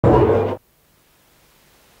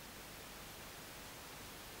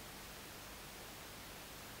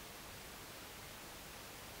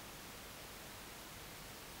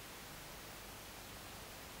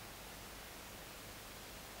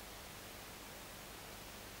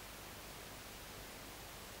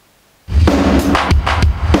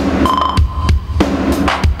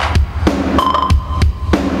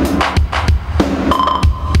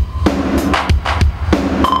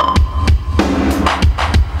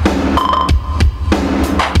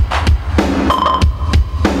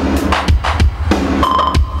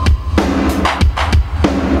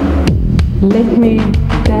me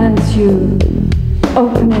dance you,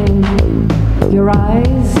 opening your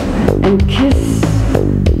eyes and kiss,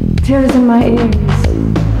 tears in my ears,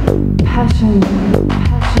 passion,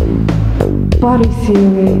 passion, body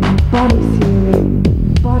theory, body theory,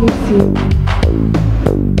 body theory.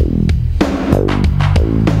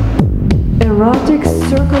 Erotic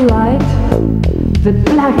circle light, the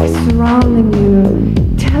black surrounding you,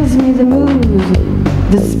 tells me the moves,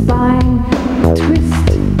 the spine, twist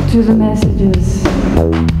to the messages.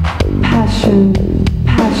 Passion,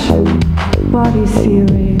 passion, body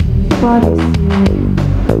theory, body theory,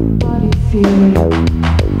 body theory.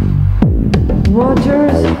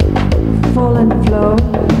 Waters fall and flow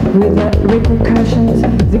with the repercussions.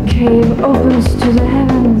 The cave opens to the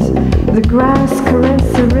heavens. The grass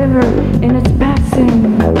caresses the river in its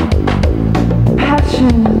passing.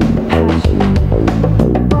 Passion, passion,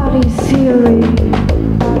 body theory,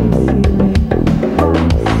 body theory, body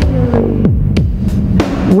theory.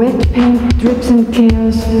 Wet paint drips in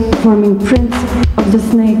chaos, forming prints of the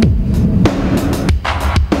snake.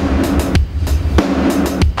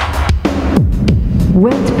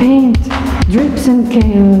 Wet paint drips in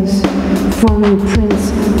chaos, forming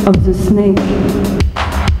prints of the snake.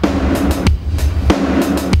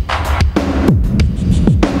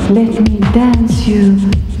 Let me dance you,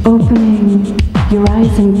 opening your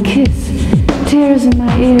eyes and kiss, tears in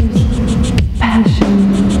my ears,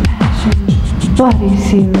 passion, passion, body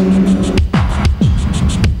theory,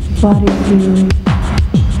 body theory,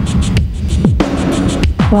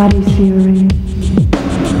 body theory,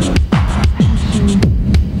 passion.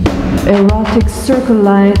 Erotic circle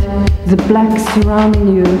light, the black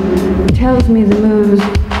surrounding you, tells me the moves,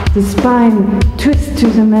 the spine twists to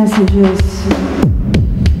the messages.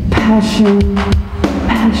 Passion,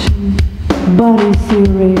 passion, body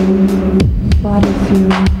theory, body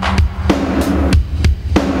theory,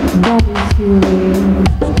 body theory.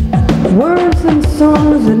 Words and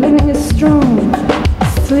songs, the living is strong.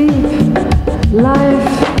 Sleep,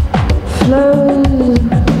 life flows,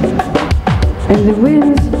 and the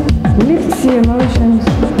wind lifts the emotions.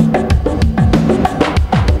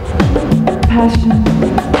 Passion,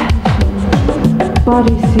 passion,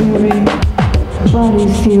 body theory. Body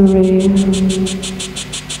theory,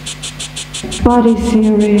 body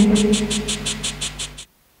theory.